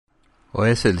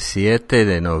Hoy es el 7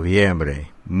 de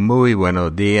noviembre. Muy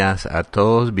buenos días a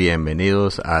todos.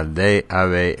 Bienvenidos al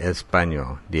DAB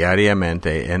Español.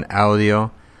 Diariamente en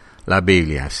audio, la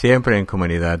Biblia. Siempre en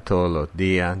comunidad todos los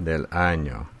días del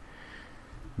año.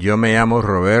 Yo me llamo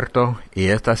Roberto y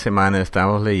esta semana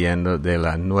estamos leyendo de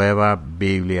la Nueva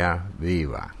Biblia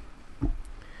Viva.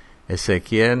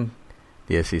 Ezequiel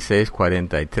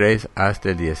 16:43 hasta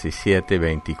el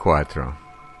 17:24.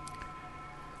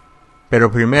 Pero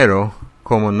primero,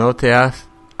 como no te has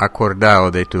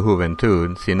acordado de tu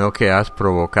juventud, sino que has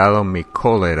provocado mi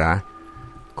cólera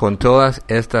con todas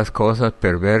estas cosas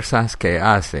perversas que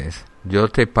haces, yo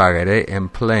te pagaré en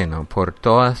pleno por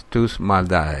todas tus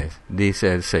maldades,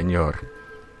 dice el Señor.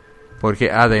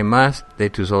 Porque además de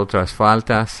tus otras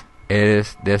faltas,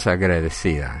 eres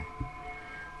desagradecida.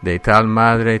 De tal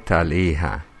madre, tal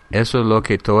hija. Eso es lo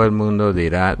que todo el mundo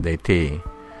dirá de ti.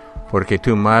 Porque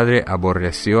tu madre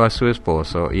aborreció a su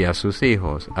esposo y a sus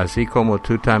hijos, así como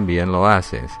tú también lo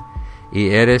haces. Y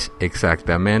eres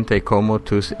exactamente como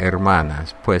tus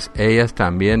hermanas, pues ellas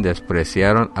también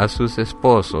despreciaron a sus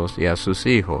esposos y a sus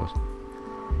hijos.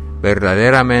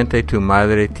 Verdaderamente tu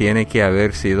madre tiene que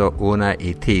haber sido una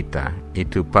hitita, y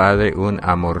tu padre un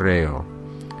amorreo.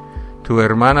 Tu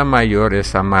hermana mayor es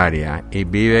Samaria, y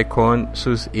vive con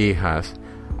sus hijas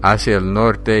hacia el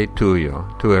norte tuyo.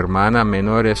 Tu hermana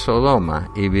menor es Sodoma,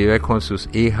 y vive con sus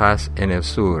hijas en el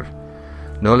sur.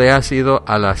 No le has ido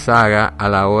a la saga a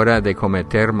la hora de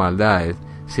cometer maldades,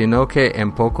 sino que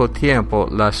en poco tiempo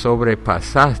las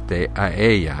sobrepasaste a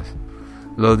ellas.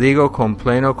 Lo digo con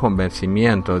pleno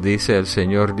convencimiento, dice el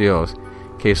Señor Dios,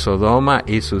 que Sodoma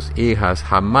y sus hijas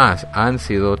jamás han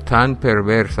sido tan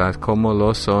perversas como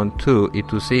lo son tú y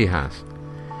tus hijas.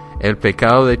 El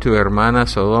pecado de tu hermana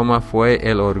Sodoma fue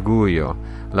el orgullo,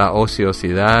 la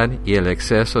ociosidad y el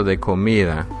exceso de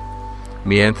comida,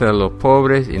 mientras los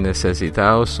pobres y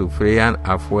necesitados sufrían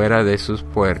afuera de sus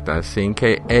puertas sin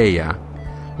que ella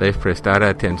les prestara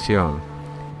atención.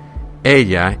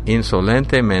 Ella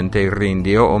insolentemente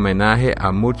rindió homenaje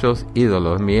a muchos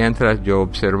ídolos mientras yo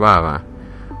observaba.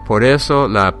 Por eso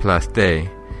la aplasté.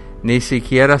 Ni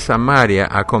siquiera Samaria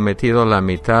ha cometido la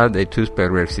mitad de tus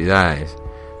perversidades.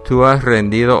 Tú has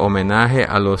rendido homenaje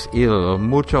a los ídolos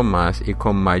mucho más y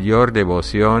con mayor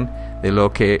devoción de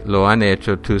lo que lo han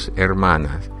hecho tus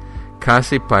hermanas.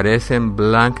 Casi parecen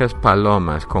blancas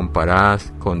palomas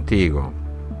comparadas contigo.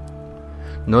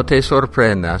 No te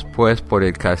sorprendas, pues, por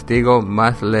el castigo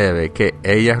más leve que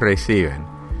ellas reciben,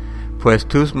 pues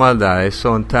tus maldades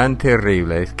son tan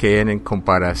terribles que en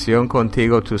comparación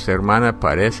contigo tus hermanas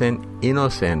parecen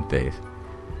inocentes.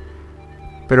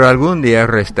 Pero algún día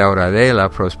restauraré la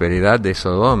prosperidad de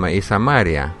Sodoma y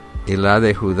Samaria, y la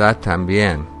de Judá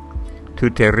también.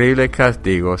 Tu terrible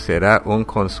castigo será un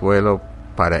consuelo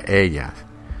para ellas,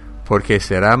 porque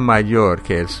será mayor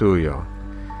que el suyo.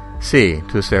 Sí,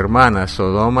 tus hermanas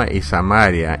Sodoma y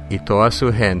Samaria y toda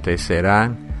su gente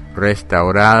serán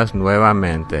restauradas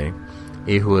nuevamente,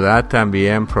 y Judá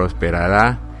también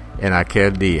prosperará en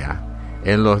aquel día.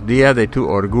 En los días de tu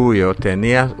orgullo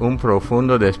tenías un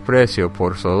profundo desprecio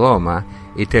por Sodoma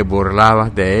y te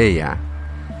burlabas de ella.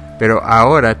 Pero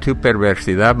ahora tu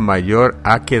perversidad mayor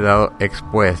ha quedado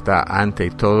expuesta ante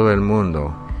todo el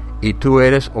mundo, y tú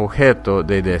eres objeto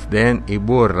de desdén y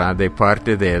burla de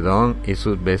parte de Edom y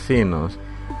sus vecinos,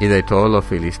 y de todos los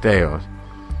filisteos.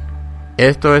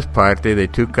 Esto es parte de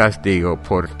tu castigo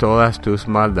por todas tus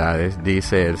maldades,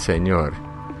 dice el Señor.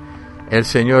 El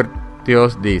Señor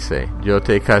Dios dice, yo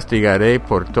te castigaré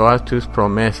por todas tus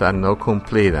promesas no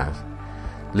cumplidas.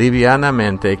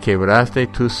 Livianamente quebraste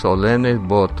tus solemnes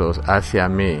votos hacia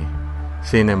mí.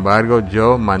 Sin embargo,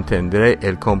 yo mantendré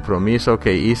el compromiso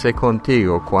que hice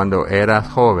contigo cuando eras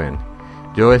joven.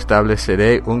 Yo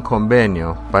estableceré un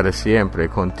convenio para siempre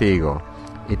contigo,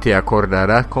 y te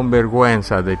acordarás con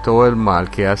vergüenza de todo el mal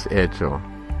que has hecho.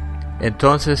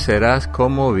 Entonces serás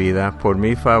conmovida por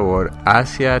mi favor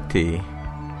hacia ti,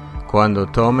 cuando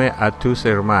tome a tus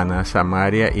hermanas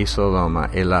Samaria y Sodoma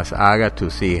y las haga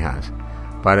tus hijas,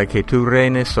 para que tú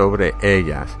reines sobre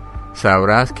ellas.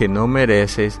 Sabrás que no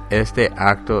mereces este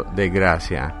acto de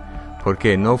gracia,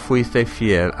 porque no fuiste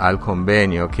fiel al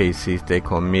convenio que hiciste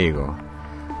conmigo.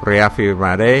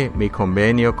 Reafirmaré mi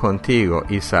convenio contigo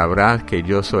y sabrás que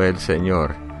yo soy el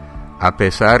Señor. A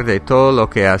pesar de todo lo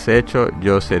que has hecho,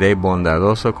 yo seré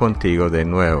bondadoso contigo de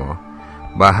nuevo.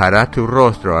 Bajará tu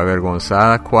rostro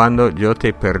avergonzada cuando yo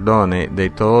te perdone de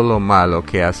todo lo malo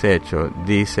que has hecho,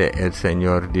 dice el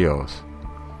Señor Dios.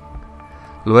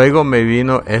 Luego me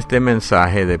vino este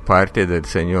mensaje de parte del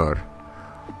Señor.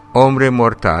 Hombre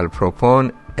mortal,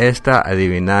 propón esta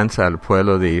adivinanza al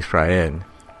pueblo de Israel.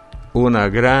 una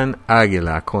gran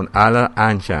águila con ala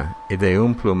ancha y de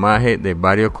un plumaje de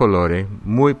varios colores,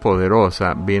 muy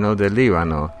poderosa, vino del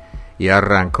Líbano, y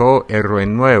arrancó el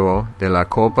renuevo de la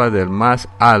copa del más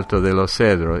alto de los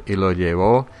cedros, y lo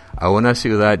llevó a una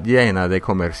ciudad llena de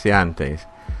comerciantes.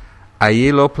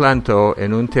 Allí lo plantó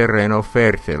en un terreno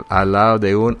fértil, al lado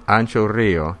de un ancho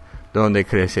río, donde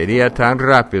crecería tan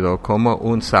rápido como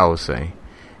un sauce.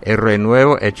 El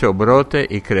renuevo echó brote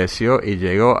y creció y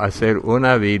llegó a ser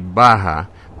una vid baja,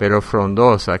 pero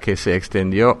frondosa, que se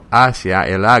extendió hacia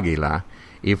el águila,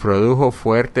 y produjo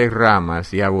fuertes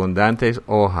ramas y abundantes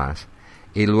hojas,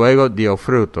 y luego dio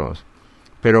frutos.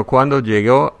 Pero cuando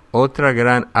llegó otra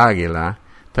gran águila,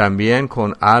 también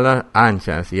con alas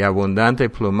anchas y abundante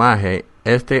plumaje,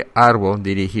 este árbol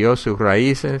dirigió sus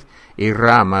raíces y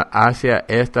ramas hacia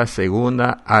esta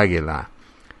segunda águila.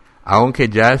 Aunque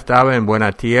ya estaba en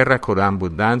buena tierra con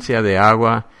abundancia de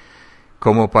agua,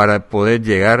 como para poder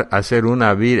llegar a ser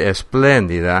una vid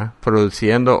espléndida,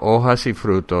 produciendo hojas y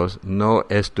frutos, no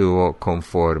estuvo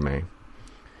conforme.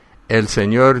 El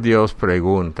Señor Dios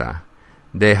pregunta: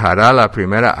 ¿dejará la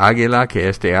primera águila que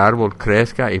este árbol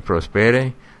crezca y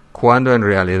prospere, cuando en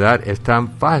realidad es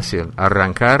tan fácil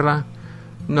arrancarla?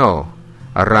 No.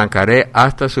 Arrancaré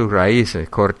hasta sus raíces,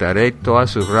 cortaré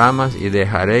todas sus ramas y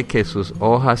dejaré que sus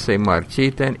hojas se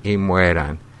marchiten y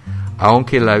mueran.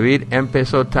 Aunque la vid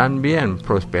empezó tan bien,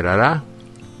 ¿prosperará?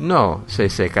 No, se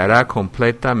secará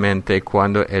completamente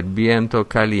cuando el viento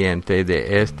caliente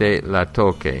de éste la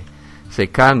toque,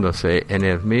 secándose en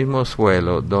el mismo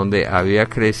suelo donde había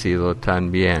crecido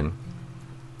tan bien.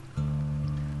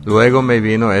 Luego me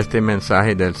vino este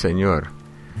mensaje del Señor: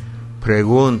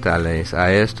 pregúntales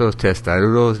a estos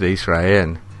testarudos de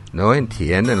Israel, ¿no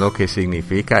entienden lo que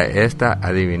significa esta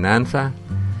adivinanza?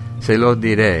 Se los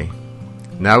diré.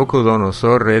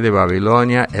 Nabucodonosor, rey de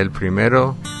Babilonia, el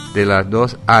primero de las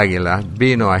dos águilas,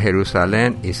 vino a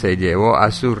Jerusalén y se llevó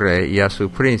a su rey y a su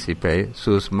príncipe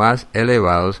sus más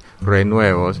elevados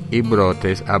renuevos y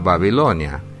brotes a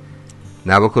Babilonia.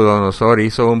 Nabucodonosor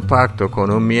hizo un pacto con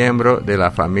un miembro de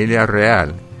la familia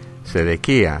real,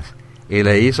 Sedequías, y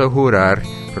le hizo jurar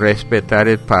respetar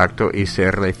el pacto y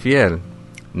serle fiel.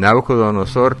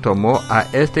 Nabucodonosor tomó a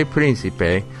este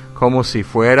príncipe como si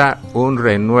fuera un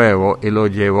renuevo y lo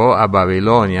llevó a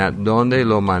Babilonia, donde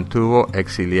lo mantuvo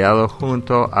exiliado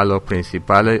junto a los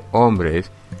principales hombres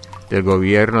del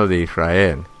gobierno de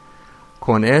Israel.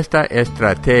 Con esta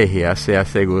estrategia se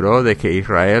aseguró de que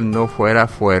Israel no fuera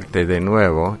fuerte de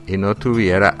nuevo y no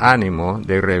tuviera ánimo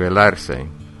de rebelarse.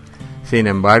 Sin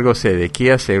embargo,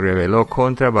 Sedequías se rebeló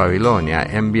contra Babilonia,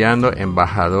 enviando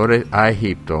embajadores a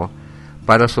Egipto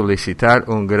para solicitar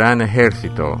un gran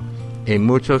ejército y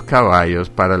muchos caballos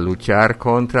para luchar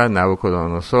contra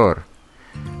Nabucodonosor.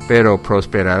 Pero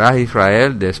 ¿prosperará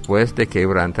Israel después de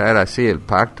quebrantar así el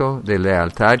pacto de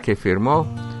lealtad que firmó?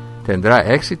 ¿Tendrá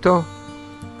éxito?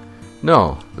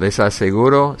 No, les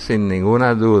aseguro sin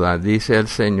ninguna duda, dice el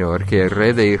Señor, que el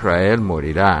rey de Israel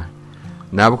morirá.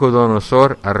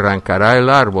 Nabucodonosor arrancará el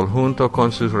árbol junto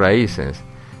con sus raíces.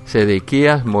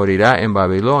 Sedequías morirá en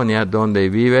Babilonia, donde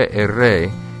vive el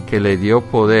rey que le dio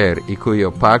poder y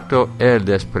cuyo pacto él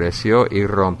despreció y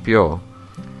rompió.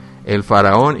 El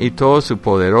faraón y todo su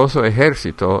poderoso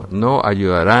ejército no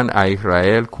ayudarán a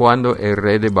Israel cuando el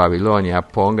rey de Babilonia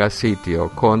ponga sitio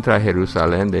contra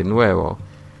Jerusalén de nuevo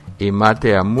y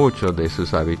mate a muchos de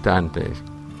sus habitantes.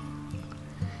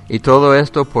 Y todo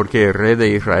esto porque el rey de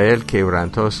Israel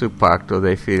quebrantó su pacto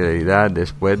de fidelidad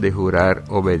después de jurar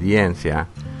obediencia,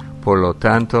 por lo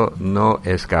tanto no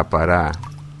escapará.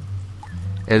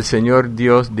 El Señor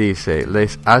Dios dice: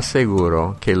 les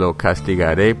aseguro que lo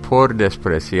castigaré por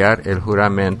despreciar el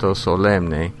juramento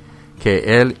solemne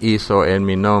que él hizo en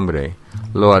mi nombre.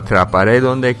 Lo atraparé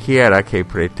donde quiera que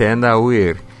pretenda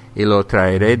huir y lo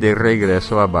traeré de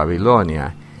regreso a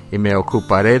Babilonia, y me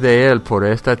ocuparé de él por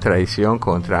esta traición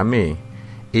contra mí.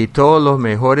 Y todos los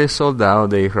mejores soldados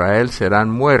de Israel serán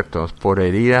muertos por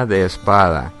herida de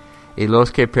espada, y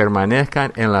los que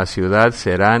permanezcan en la ciudad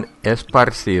serán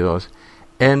esparcidos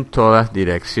en todas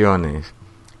direcciones.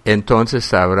 Entonces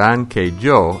sabrán que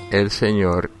yo, el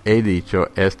Señor, he dicho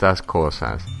estas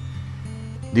cosas.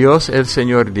 Dios el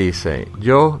Señor dice: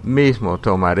 yo mismo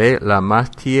tomaré la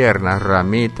más tierna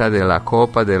ramita de la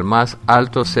copa del más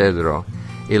alto cedro,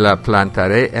 y la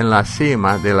plantaré en la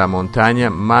cima de la montaña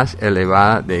más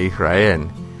elevada de Israel.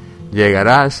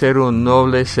 Llegará a ser un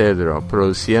noble cedro,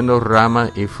 produciendo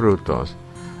ramas y frutos.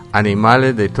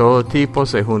 Animales de todo tipo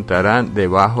se juntarán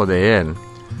debajo de él.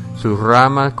 Sus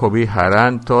ramas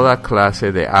cobijarán toda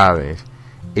clase de aves,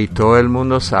 y todo el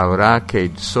mundo sabrá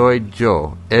que soy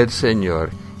yo, el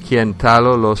Señor, quien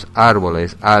talo los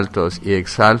árboles altos y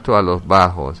exalto a los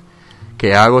bajos,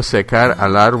 que hago secar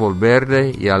al árbol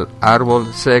verde y al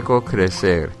árbol seco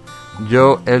crecer.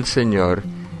 Yo, el Señor,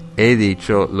 he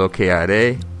dicho lo que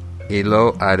haré y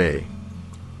lo haré.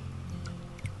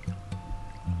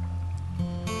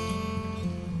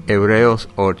 Hebreos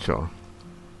 8.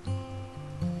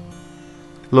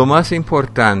 Lo más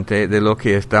importante de lo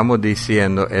que estamos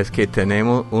diciendo es que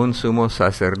tenemos un sumo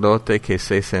sacerdote que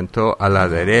se sentó a la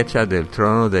derecha del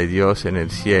trono de Dios en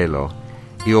el cielo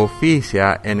y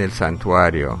oficia en el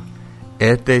santuario,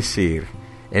 es decir,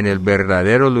 en el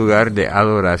verdadero lugar de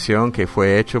adoración que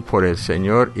fue hecho por el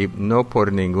Señor y no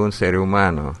por ningún ser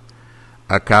humano.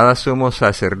 A cada sumo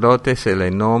sacerdote se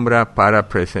le nombra para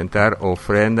presentar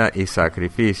ofrenda y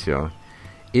sacrificio,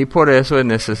 y por eso es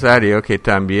necesario que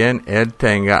también él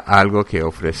tenga algo que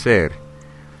ofrecer.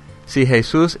 Si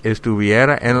Jesús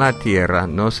estuviera en la tierra,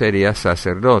 no sería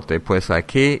sacerdote, pues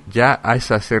aquí ya hay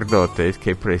sacerdotes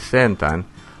que presentan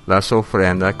las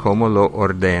ofrendas como lo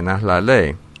ordena la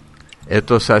ley.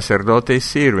 Estos sacerdotes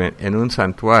sirven en un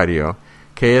santuario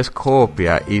que es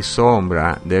copia y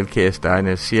sombra del que está en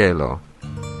el cielo,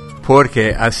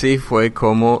 porque así fue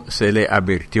como se le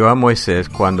advirtió a Moisés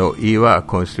cuando iba a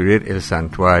construir el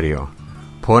santuario.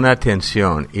 Pon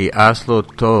atención y hazlo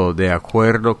todo de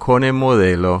acuerdo con el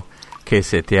modelo que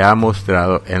se te ha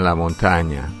mostrado en la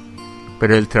montaña.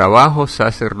 Pero el trabajo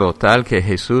sacerdotal que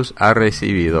Jesús ha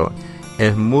recibido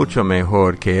es mucho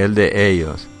mejor que el de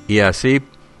ellos, y así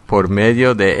por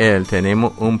medio de él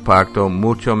tenemos un pacto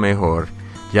mucho mejor,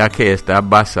 ya que está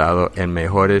basado en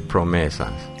mejores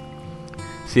promesas.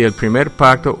 Si el primer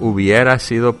pacto hubiera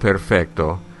sido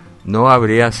perfecto, no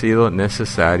habría sido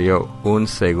necesario un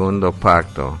segundo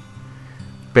pacto.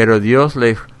 Pero Dios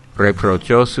le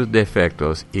reprochó sus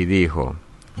defectos y dijo: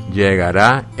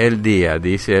 llegará el día,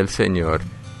 dice el Señor,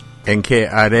 en que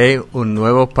haré un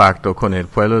nuevo pacto con el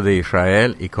pueblo de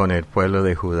Israel y con el pueblo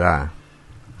de Judá.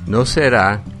 No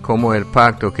será como el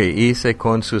pacto que hice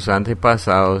con sus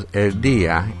antepasados el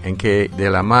día en que de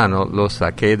la mano los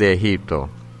saqué de Egipto.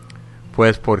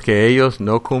 Pues porque ellos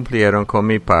no cumplieron con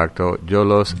mi pacto, yo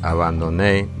los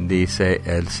abandoné, dice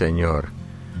el Señor.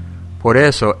 Por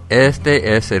eso,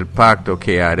 este es el pacto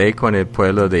que haré con el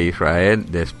pueblo de Israel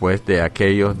después de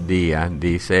aquellos días,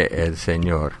 dice el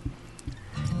Señor.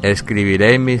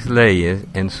 Escribiré mis leyes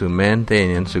en su mente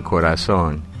y en su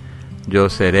corazón. Yo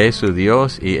seré su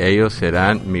Dios y ellos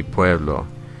serán mi pueblo.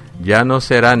 Ya no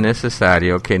será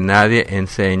necesario que nadie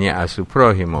enseñe a su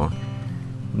prójimo,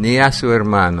 ni a su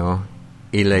hermano,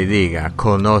 y le diga: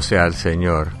 conoce al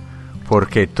Señor,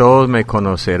 porque todos me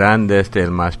conocerán desde el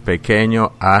más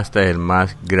pequeño hasta el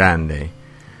más grande.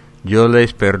 Yo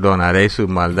les perdonaré sus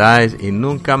maldades y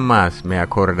nunca más me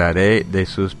acordaré de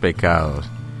sus pecados.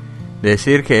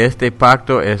 Decir que este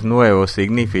pacto es nuevo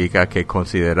significa que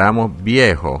consideramos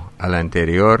viejo al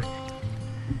anterior,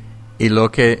 y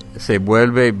lo que se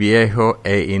vuelve viejo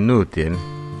e inútil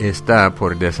está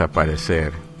por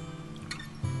desaparecer.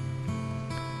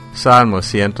 Salmo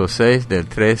 106 del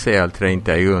 13 al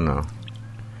 31.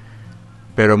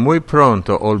 Pero muy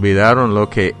pronto olvidaron lo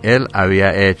que él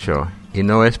había hecho, y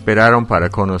no esperaron para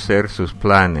conocer sus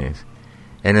planes.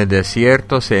 En el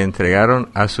desierto se entregaron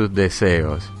a sus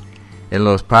deseos. En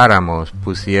los páramos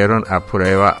pusieron a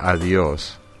prueba a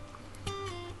Dios.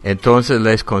 Entonces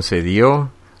les concedió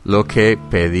lo que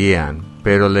pedían,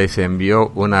 pero les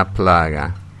envió una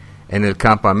plaga. En el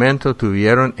campamento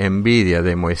tuvieron envidia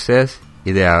de Moisés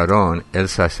y de Aarón, el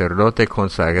sacerdote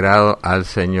consagrado al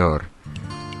Señor.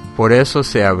 Por eso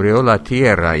se abrió la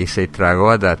tierra y se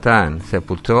tragó a Datán,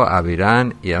 sepultó a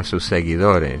Abirán y a sus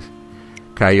seguidores.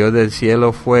 Cayó del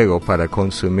cielo fuego para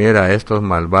consumir a estos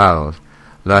malvados.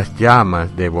 Las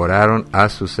llamas devoraron a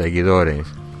sus seguidores.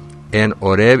 En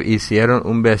Horeb hicieron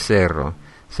un becerro,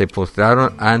 se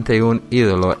postraron ante un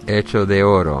ídolo hecho de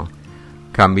oro.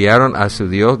 Cambiaron a su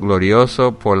Dios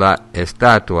glorioso por la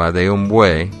estatua de un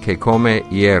buey que come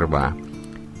hierba.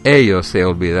 Ellos se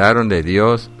olvidaron de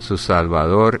Dios, su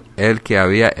Salvador, el que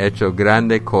había hecho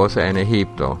grande cosa en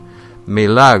Egipto,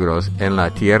 milagros en la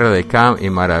tierra de Cam y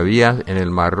maravillas en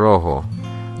el Mar Rojo.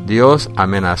 Dios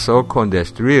amenazó con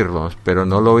destruirlos, pero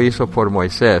no lo hizo por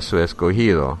Moisés, su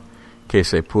escogido, que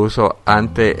se puso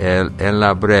ante él en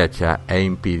la brecha e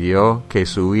impidió que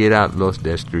su ira los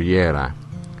destruyera.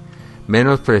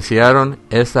 Menospreciaron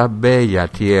esa bella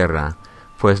tierra,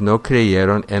 pues no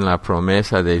creyeron en la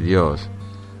promesa de Dios.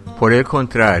 Por el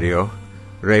contrario,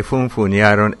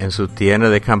 refunfuñaron en su tienda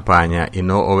de campaña y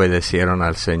no obedecieron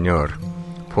al Señor.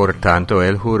 Por tanto,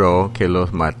 él juró que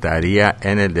los mataría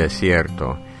en el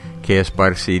desierto, que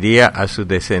esparciría a sus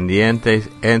descendientes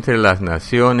entre las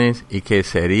naciones y que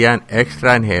serían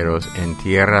extranjeros en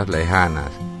tierras lejanas.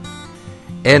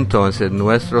 Entonces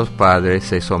nuestros padres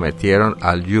se sometieron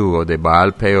al yugo de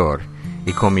Baal Peor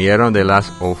y comieron de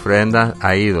las ofrendas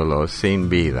a ídolos sin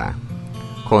vida.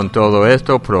 Con todo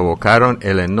esto provocaron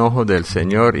el enojo del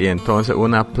Señor y entonces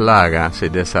una plaga se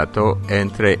desató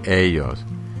entre ellos.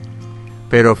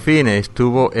 Pero Fines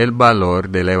tuvo el valor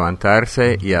de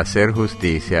levantarse y hacer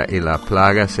justicia y la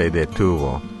plaga se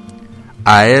detuvo.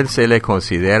 A él se le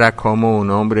considera como un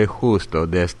hombre justo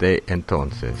desde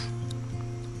entonces.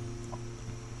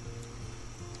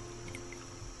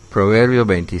 Proverbios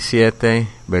 27,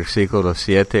 versículos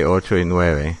 7, 8 y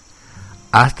 9.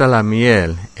 Hasta la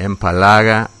miel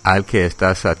empalaga al que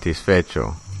está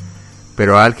satisfecho,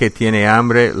 pero al que tiene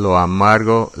hambre lo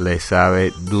amargo le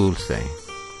sabe dulce.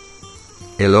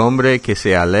 El hombre que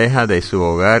se aleja de su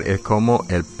hogar es como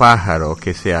el pájaro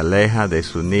que se aleja de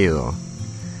su nido.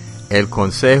 El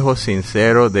consejo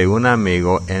sincero de un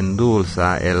amigo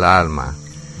endulza el alma,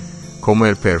 como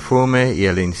el perfume y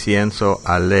el incienso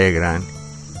alegran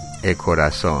el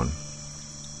corazón.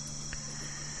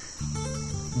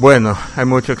 Bueno, hay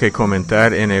mucho que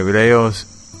comentar en Hebreos.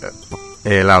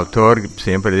 El autor,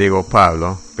 siempre digo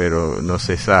Pablo, pero no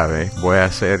se sabe. Voy a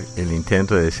hacer el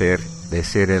intento de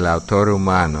decir el autor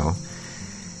humano.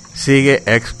 Sigue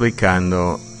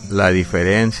explicando la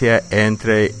diferencia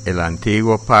entre el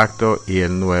antiguo pacto y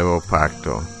el nuevo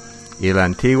pacto. Y el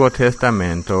Antiguo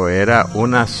Testamento era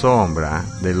una sombra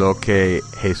de lo que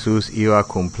Jesús iba a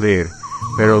cumplir,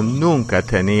 pero nunca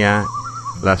tenía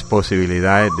las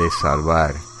posibilidades de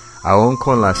salvar. Aún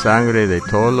con la sangre de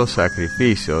todos los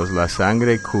sacrificios, la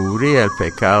sangre cubría el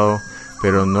pecado,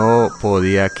 pero no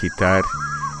podía quitar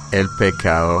el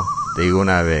pecado de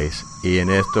una vez. Y en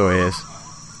esto es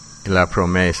la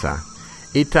promesa.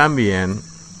 Y también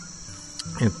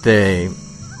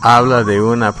habla de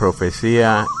una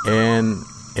profecía en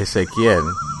Ezequiel,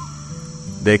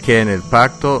 de que en el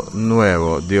pacto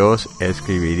nuevo Dios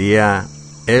escribiría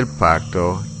el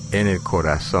pacto en el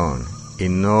corazón y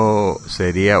no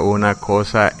sería una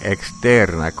cosa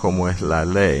externa como es la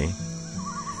ley,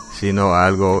 sino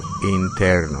algo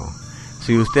interno.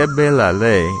 Si usted ve la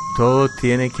ley, todo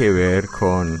tiene que ver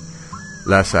con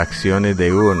las acciones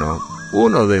de uno.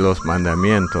 Uno de los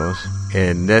mandamientos,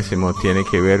 el 10º, tiene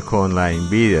que ver con la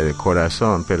envidia del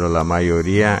corazón, pero la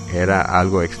mayoría era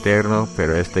algo externo,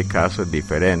 pero este caso es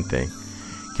diferente.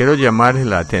 Quiero llamarle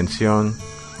la atención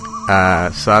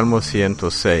a Salmo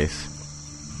 106.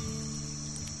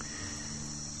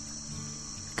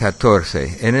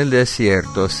 14. En el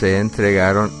desierto se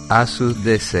entregaron a sus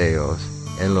deseos,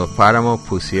 en los páramos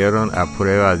pusieron a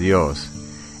prueba a Dios.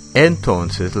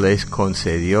 Entonces les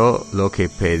concedió lo que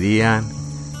pedían,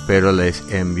 pero les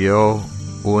envió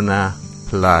una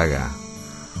plaga.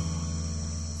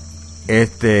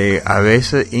 A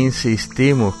veces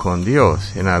insistimos con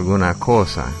Dios en alguna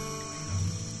cosa,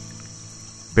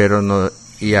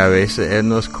 y a veces Él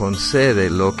nos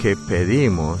concede lo que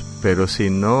pedimos, pero si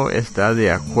no está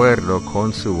de acuerdo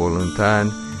con su voluntad,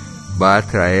 va a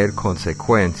traer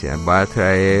consecuencias,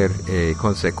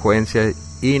 consecuencias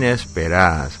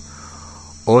inesperadas.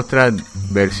 Otra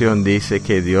versión dice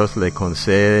que Dios le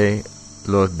concede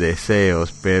los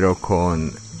deseos, pero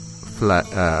con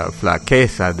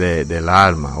flaqueza del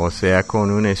alma, o sea,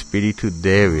 con un espíritu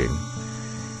débil.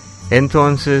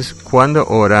 Entonces, cuando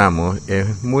oramos,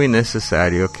 es muy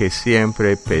necesario que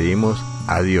siempre pedimos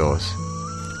a Dios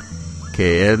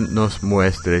que Él nos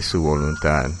muestre su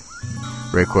voluntad,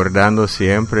 recordando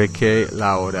siempre que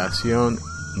la oración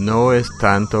no es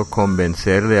tanto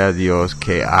convencerle a Dios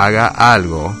que haga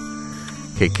algo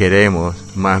que queremos,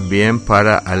 más bien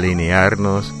para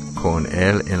alinearnos con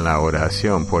Él en la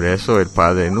oración. Por eso el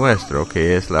Padre Nuestro,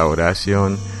 que es la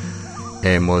oración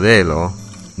modelo,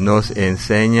 nos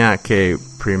enseña que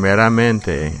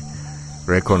primeramente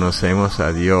reconocemos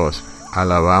a Dios,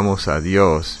 alabamos a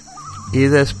Dios y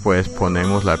después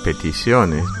ponemos las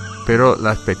peticiones. Pero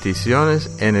las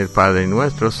peticiones en el Padre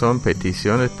Nuestro son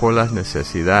peticiones por las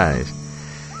necesidades.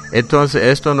 Entonces,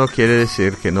 esto no quiere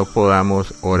decir que no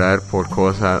podamos orar por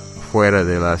cosas fuera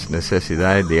de las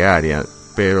necesidades diarias,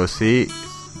 pero sí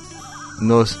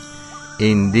nos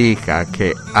indica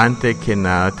que antes que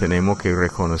nada tenemos que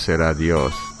reconocer a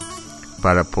Dios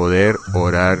para poder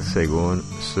orar según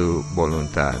su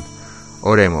voluntad.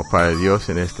 Oremos. Para Dios,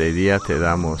 en este día te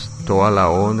damos toda la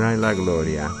honra y la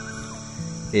gloria.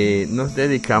 Y nos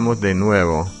dedicamos de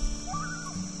nuevo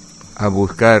a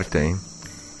buscarte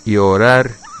y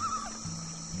orar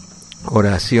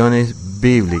oraciones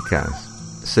bíblicas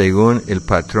según el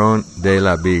patrón de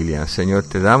la Biblia. Señor,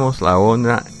 te damos la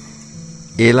honra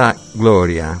y la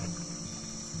gloria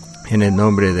en el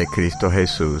nombre de Cristo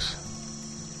Jesús.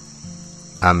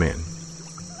 Amén.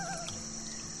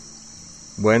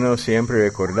 Bueno, siempre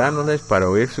recordándoles para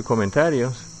oír sus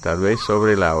comentarios, tal vez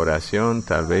sobre la oración,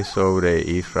 tal vez sobre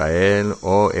Israel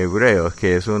o Hebreos,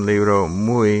 que es un libro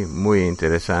muy, muy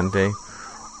interesante,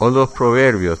 o los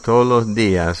proverbios. Todos los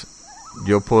días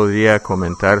yo podría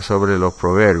comentar sobre los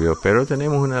proverbios, pero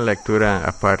tenemos una lectura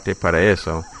aparte para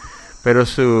eso. Pero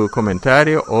su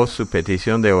comentario o su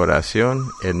petición de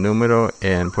oración, el número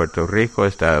en Puerto Rico,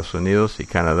 Estados Unidos y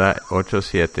Canadá,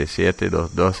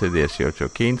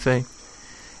 877-212-1815.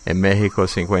 En México,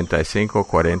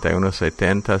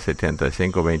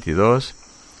 55-41-70-75-22.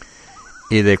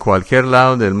 Y de cualquier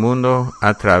lado del mundo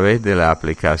a través de la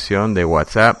aplicación de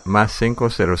WhatsApp, más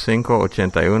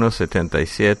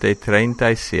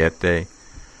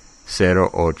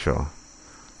 505-81-77-3708.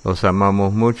 Los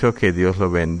amamos mucho, que Dios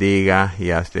los bendiga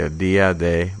y hasta el día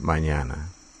de mañana.